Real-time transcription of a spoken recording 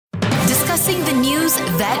Discussing the news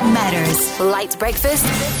that matters. Light breakfast,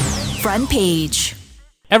 front page.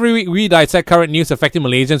 Every week, we dissect current news affecting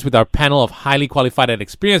Malaysians with our panel of highly qualified and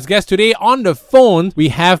experienced guests. Today, on the phone, we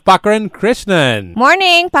have Pakaran Krishnan.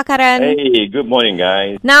 Morning, Pakaran. Hey, good morning,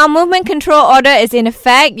 guys. Now, movement control order is in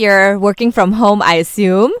effect. You're working from home, I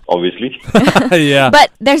assume. Obviously. Yeah.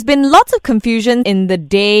 But there's been lots of confusion in the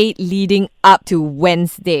day leading up to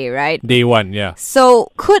Wednesday, right? Day one, yeah. So,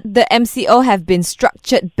 could the MCO have been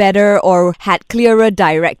structured better or had clearer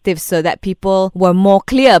directives so that people were more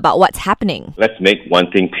clear about what's happening? Let's make one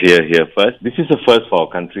thing clear here first. This is a first for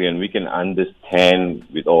our country, and we can understand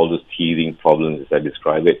with all those teething problems as I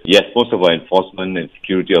describe it. Yes, most of our enforcement and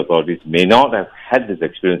security authorities may not have had this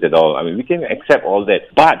experience at all. I mean, we can accept all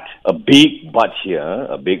that. But, a big but here,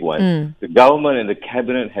 a big one, the government and the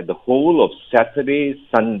cabinet had the whole of Saturday,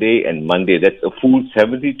 Sunday and Monday, that's a full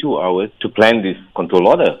 72 hours to plan this control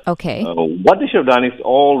order. Okay. What they should have done is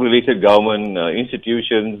all related government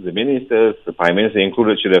institutions, the ministers, the Prime Minister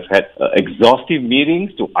included, should have had exhaustive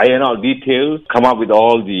meetings to iron out details, come up with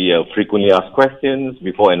all the frequently asked questions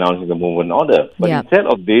before announcing the movement order. But instead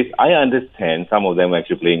of this, I understand some of them were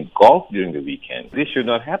actually playing golf during the weekend. This should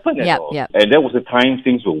not happen at all. And that was the time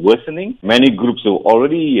things were worsening. Many groups were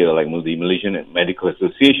already, like the Malaysian Medical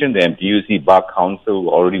Association, the MTUC, Bar Council,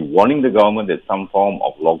 were already warning the government that some form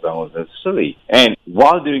of lockdown was necessary. And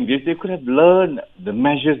while doing this, they could have learned the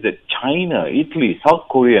measures that China, Italy, South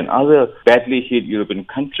Korea and other badly hit European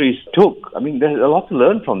countries took. I mean, there's a lot to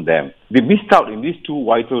learn from them. They missed out in these 2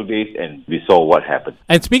 vital days and we saw what happened.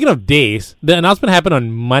 And speaking of days, the announcement happened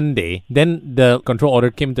on Monday. Then the control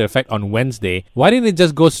order came into effect on Wednesday. Why didn't they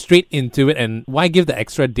just go straight into it and why give the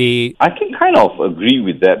extra day? I can kind of agree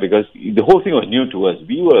with that because the whole thing was new to us.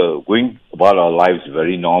 We were going about our lives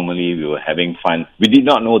very normally. We were having fun. We did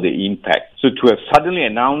not know the impact. So to have suddenly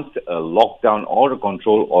announced a lockdown or a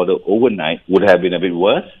control order overnight would have been a bit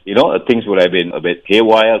worse. You know, things would have been a bit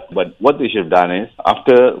haywire. But what they should have done is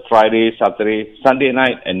after Friday, Saturday, Sunday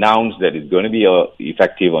night, announce that it's going to be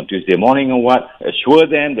effective on Tuesday morning or what. Assure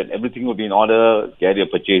them that everything will be in order. Get your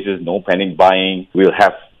purchases, no panic buying. We'll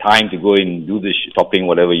have time to go and do the shopping,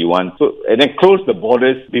 whatever you want. So, and then close the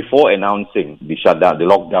borders before announcing the shutdown, the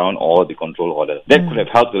lockdown or the control order. That could have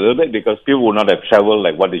helped a little bit because people would not have traveled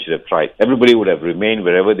like what they should have tried. Everybody would have remained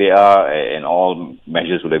wherever they are and all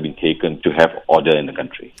measures would have been taken to have order in the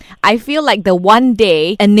country. I feel like the one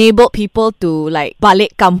day enabled people to like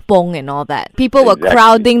balik kampung and all that. People were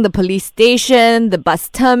crowding the police station, the bus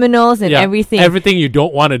terminals and everything. Everything you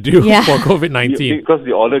don't want to do for COVID-19. Because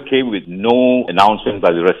the order came with no announcement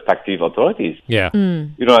by the respective authorities. Yeah.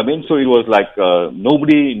 You know what I mean? So it was like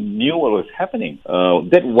nobody knew what was happening.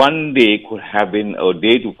 That one day could have been a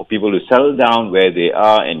day for people to settle down where they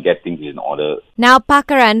are and get things in order. Now,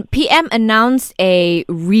 Pakaran, PM announced a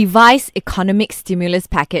revised economic stimulus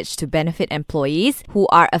package to benefit employees who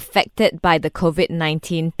are affected by the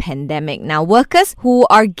COVID-19 pandemic. Now, workers who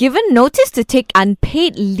are given notice to take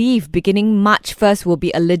unpaid leave beginning March 1st will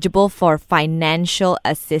be eligible for financial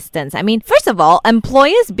assistance. I mean, first of all,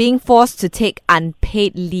 employers being forced to take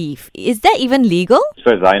unpaid leave. Is that even legal? As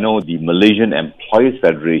far as I know, the Malaysian Employers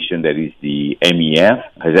Federation, that is the MEF,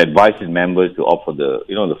 has advised its members to opt for the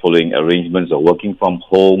following arrangements of working from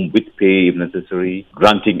home with pay if necessary,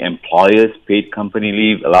 granting employers paid company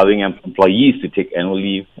leave, allowing employees to take annual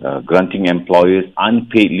leave, granting employers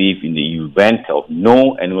unpaid leave in the event of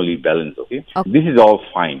no annual leave balance. Okay? This is all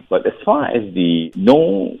fine. But as far as the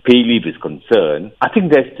no pay leave is concerned, I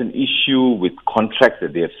think there's an issue with contracts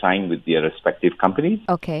that they have signed with their respective companies.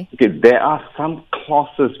 Okay. There are some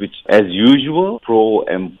clauses which, as usual,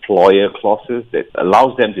 pro-employer clauses that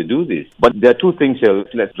allows them to do this. But there are 2 things here.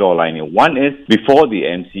 Let's draw a line here. One is before the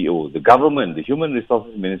MCO, the government, the Human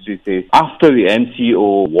Resources Ministry says after the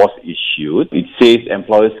MCO was issued, it says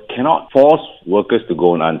employers cannot force workers to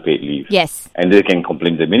go on unpaid leave. Yes. And they can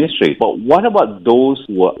complain to the ministry. But what about those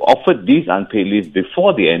who were offered these unpaid leaves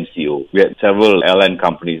before the MCO? We had several airline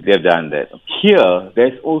companies, they have done that. Here,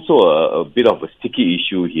 there's also a bit of a sticky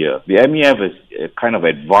issue here. The MEF has kind of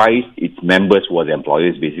advised its members, who are the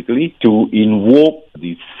employers basically, to invoke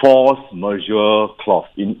the force majeure clause.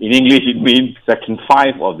 In English, it means Section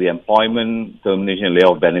 5 of the Employment Termination and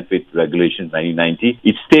Layoff Benefits Regulations 1990.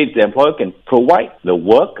 It states the employer can provide the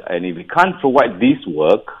work, and if it can't provide this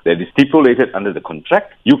work that is stipulated under the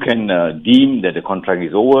contract, you can deem that the contract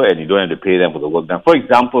is over and you don't have to pay them for the work done. For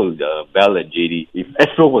example, Bell and JD, if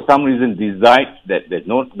Astro for some reason decides decides that there's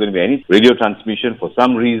not going to be any radio transmission for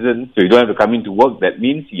some reason, so you don't have to come into work, that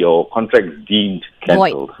means your contract is deemed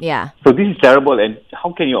cancelled. Void. Yeah. So this is terrible, and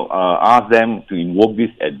how can you ask them to invoke this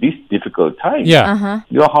at this difficult time? Yeah.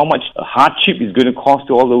 You know how much hardship is going to cause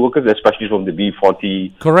to all the workers, especially from the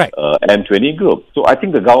B40 Correct. M20 group. So I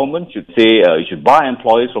think the government should say, you should bar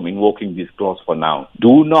employers from invoking this clause for now.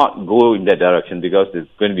 Do not go in that direction because there's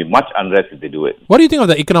going to be much unrest if they do it. What do you think of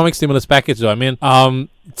the economic stimulus package, though? I mean,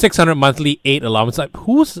 600 monthly aid allowance. Like,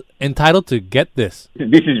 who's entitled to get this?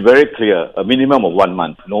 This is very clear. A minimum of 1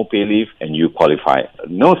 month, no pay leave, and you qualify.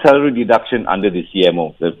 No salary deduction under the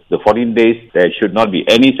CMO. The 14 days, there should not be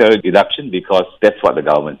any salary deduction because that's what the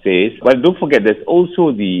government says. But don't forget, there's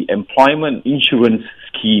also the employment insurance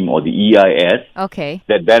scheme, or the EIS, Okay.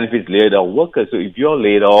 that benefits laid off workers. So if you're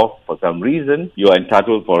laid off for some reason, you are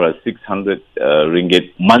entitled for a 600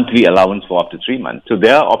 ringgit monthly allowance for up to 3 months. So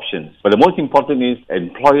there are options. But the most important is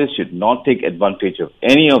employers should not take advantage of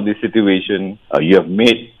any of this situation. You have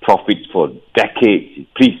made profits for decades.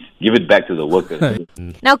 Please give it back to the workers.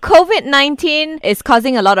 Now, COVID-19 is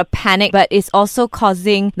causing a lot of panic, but it's also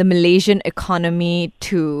causing the Malaysian economy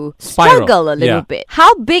to Spiral. struggle a little Yeah. bit.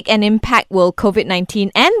 How big an impact will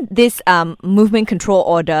COVID-19 and this movement control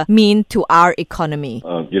order mean to our economy?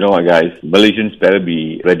 You know what, guys? Malaysians better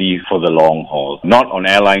be ready for the long haul. Not on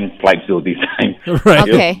airline flights though this time. Right.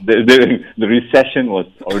 Okay. The recession was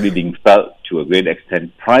already being felt to a great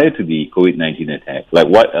extent prior to the COVID-19 attack. Like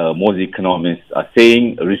what most economists are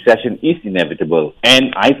saying, a recession is inevitable.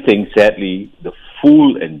 And I think, sadly, the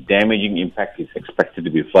full and damaging impact is expected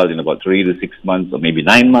to be felt in about 3 to 6 months or maybe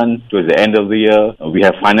 9 months towards the end of the year. We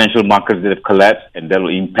have financial markets that have collapsed, and that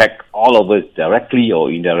will impact all of us directly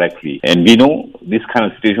or indirectly. And we know this kind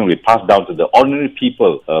of situation will pass down to the ordinary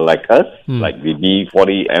people like us, like the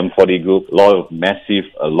B40, M40 group, a lot of massive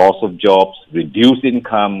loss of jobs, reduced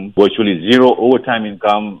income, virtually zero overtime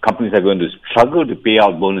income. Companies are going to struggle to pay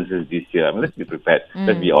out bonuses this year. I mean, let's be prepared.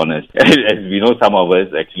 Let's be honest. As we know, some of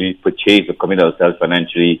us actually purchase or commit ourselves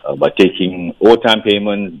financially by taking overtime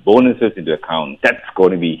payments, bonuses into account. That's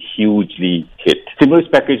going to be hugely hit. Stimulus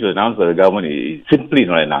package was announced by the government is simply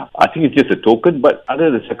not enough. I think it's just a token, but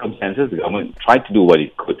under the circumstances, the government tried to do what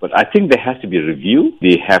it could. But I think there has to be a review.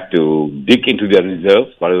 They have to dig into their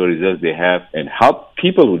reserves, whatever reserves they have, and help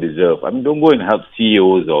people who deserve. I mean, don't go and help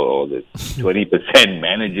CEOs or the 20%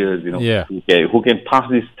 managers, Yeah. who can pass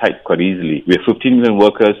this tide quite easily. We have 15 million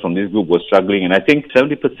workers from this group who are struggling, and I think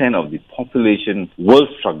 70% of the population will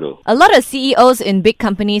struggle. A lot of CEOs in big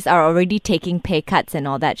companies are already taking pay cuts and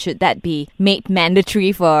all that. Should that be made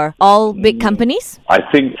mandatory for all big companies? I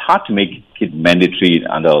think it's hard to make it mandatory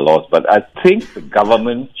under our laws, but I think the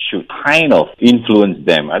government should kind of influence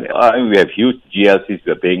them. I mean, we have huge GLCs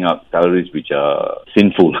who are paying out salaries which are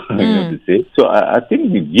sinful, to say. So I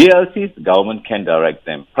think the GLCs, the government can direct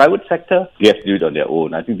them. Private sector, they have to do it on their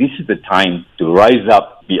own. I think this is the time to rise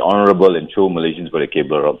up, be honorable, and show Malaysians what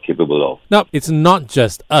they're capable of. Now, it's not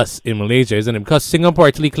just us in Malaysia, isn't it? Because Singapore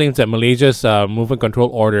actually claims that Malaysia's movement control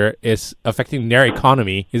order is affecting their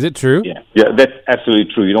economy. Is it true? Yeah, that's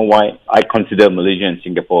absolutely true. You know why? I consider Malaysia and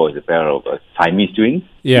Singapore as a pair of Siamese twins.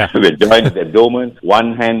 Yeah. We're joined at their dormant.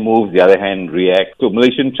 One hand moves, the other hand reacts. So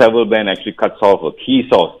Malaysian travel ban actually cuts off a key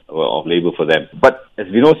source of labor for them. But as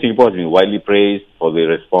we know, Singapore has been widely praised for their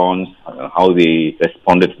response, how they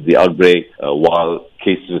responded to the outbreak while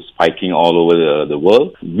cases were spiking all over the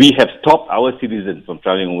world. We have stopped our citizens from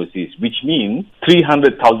traveling overseas, which means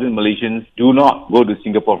 300,000 Malaysians do not go to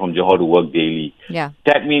Singapore from Johor to work daily. Yeah.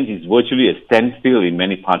 That means it's virtually a standstill in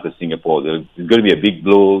many parts of Singapore. There's going to be a big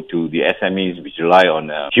blow to the SMEs, which rely on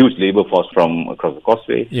a huge labor force from across the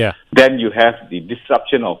causeway. Yeah. Then you have the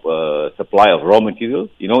disruption of supply of raw materials.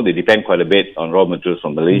 They depend quite a bit on raw materials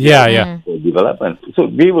from Malaysia. Yeah. For development. So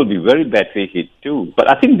they will be very badly hit too. But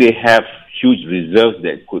I think they have huge reserves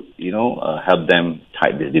that could, help them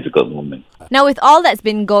tide this difficult moment. Now, with all that's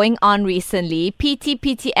been going on recently,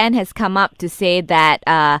 PTPTN has come up to say that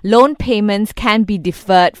loan payments can be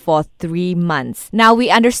deferred for 3 months. Now, we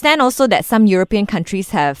understand also that some European countries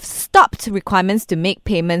have stopped requirements to make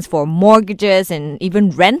payments for mortgages and even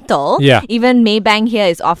rental. Yeah. Even Maybank here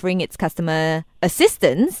is offering its customer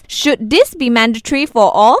assistance. Should this be mandatory for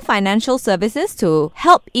all financial services to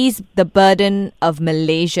help ease the burden of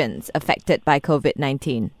Malaysians affected by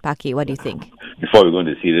COVID-19? Paki, what do you think? Before we go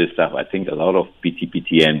into serious stuff, I think a lot of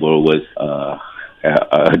PTPTN borrowers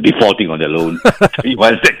defaulting on their loan 3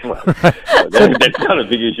 months, 6 months. That's not a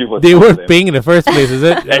big issue for They some of weren't them. paying in the first place, is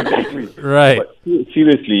it? Exactly. Right. But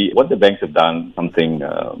seriously, what the banks have done, something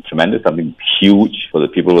tremendous, something huge for the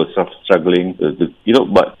people who are struggling.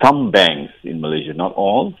 But some banks in Malaysia, not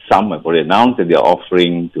all, some have already announced that they are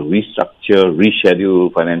offering to restructure,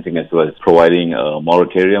 reschedule financing as well as providing a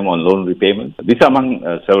moratorium on loan repayments. These are among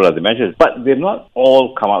several other measures, but they've not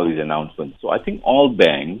all come out with these announcements. So I think all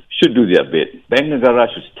banks should do their bit. Bank Negara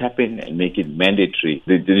should step in and make it mandatory.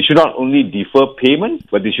 They should not only defer payments,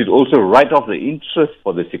 but they should also write off the interest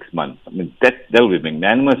for the 6 months. I mean, that will be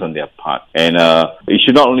magnanimous on their part. And it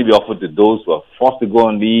should not only be offered to those who are forced to go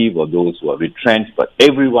on leave or those who are retrenched, but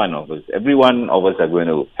every one of us are going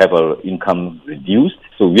to have our income reduced.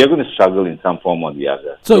 So we are going to struggle in some form or the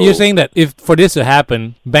other. So you're saying that if for this to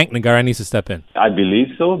happen, Bank Negara needs to step in? I believe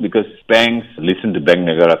so, because banks listen to Bank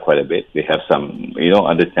Negara quite a bit. They have some,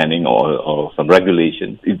 understanding or some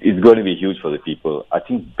regulation. It's going to be huge for the people. I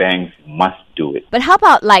think banks must do it. But how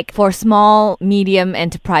about like for small, medium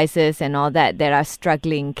enterprises and all that are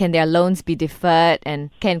struggling? Can their loans be deferred?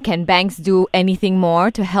 And can banks do anything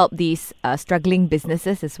more to help these struggling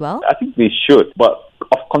businesses as well? I think they should. But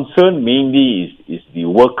of concern mainly is the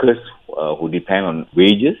workers who depend on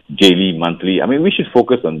wages, daily, monthly. I mean, we should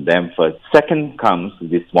focus on them first. Second comes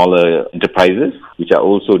the smaller enterprises, which are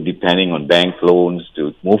also depending on bank loans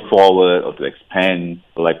to move forward or to expand.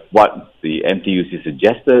 Like what the MTUC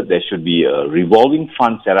suggested, there should be a revolving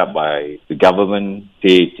fund set up by the government,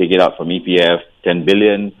 take it out from EPF, 10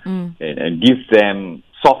 billion, and give them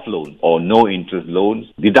soft loans or no interest loans.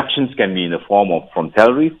 Deductions can be in the form of from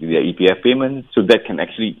salaries, their EPF payments, so that can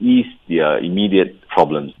actually ease their immediate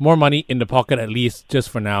problems. More money in the pocket at least,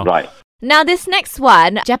 just for now. Right. Now, this next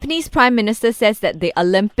one, Japanese Prime Minister says that the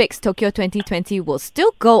Olympics Tokyo 2020 will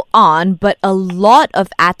still go on, but a lot of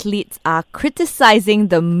athletes are criticizing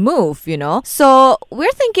the move, So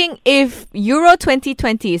we're thinking if Euro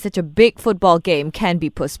 2020, such a big football game, can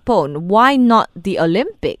be postponed, why not the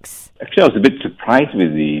Olympics? Actually, I was a bit surprised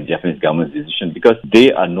with the Japanese government's decision because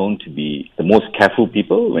they are known to be the most careful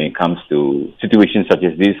people when it comes to situations such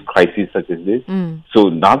as this, crises such as this. So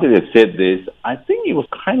now that they've said this, I think it was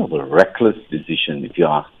kind of a reckless decision, if you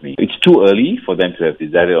ask me. It's too early for them to have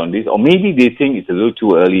decided on this, or maybe they think it's a little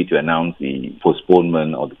too early to announce the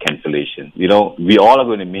postponement or the cancellation. We all are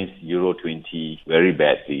going to miss Euro 20 very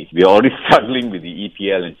badly. We're already struggling with the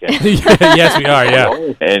EPL and Champions League. Yes, we are,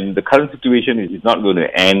 yeah. And the current situation is not going to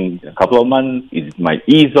end in a couple of months. It might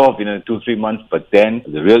ease off in 2-3 months, but then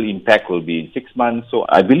the real impact will be in 6 months. So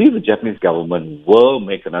I believe the Japanese government will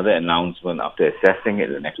make another announcement after assessing it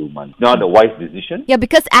in the next 2 months. Not a wise decision. Yeah,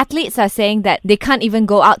 because athletes are saying that they can't even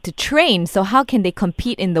go out to train, so how can they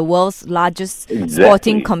compete in the world's largest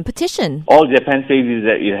sporting competition? All Japan says is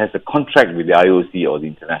that it has a contract with the IOC or the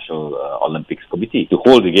International Olympics Committee to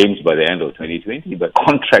hold the games by the end of 2020, but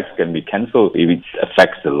contracts can be cancelled if it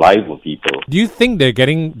affects the life of people. Do you think they're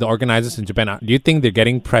getting, the organizers in Japan, do you think they're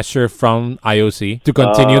getting pressure from IOC to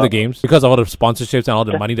continue the games because of all the sponsorships and all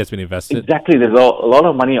the money that's been invested? Exactly. There's a lot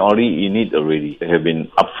of money already in it already. There have been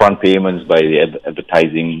upfront payments by the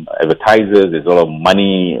advertisers. There's a lot of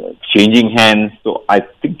money changing hands. So I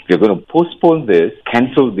think if you're going to postpone this,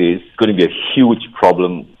 cancel this, it's going to be a huge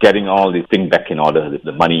problem getting all these things back in order,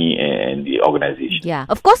 the money and the organization. Yeah.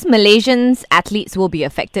 Of course, Malaysians athletes will be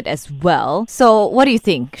affected as well. So what do you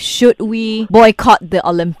think? Should we boycott the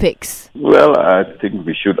Olympics? Well, I think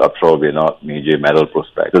we should. After all, we're not major medal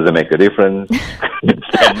prospects. Doesn't make a difference.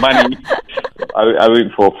 Spend money. I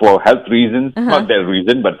mean, for health reasons, not that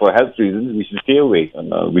reason, but for health reasons, we should stay away.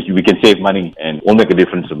 We can save money and won't make a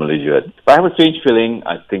difference to Malaysia. But I have a strange feeling.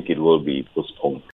 I think it will be postponed.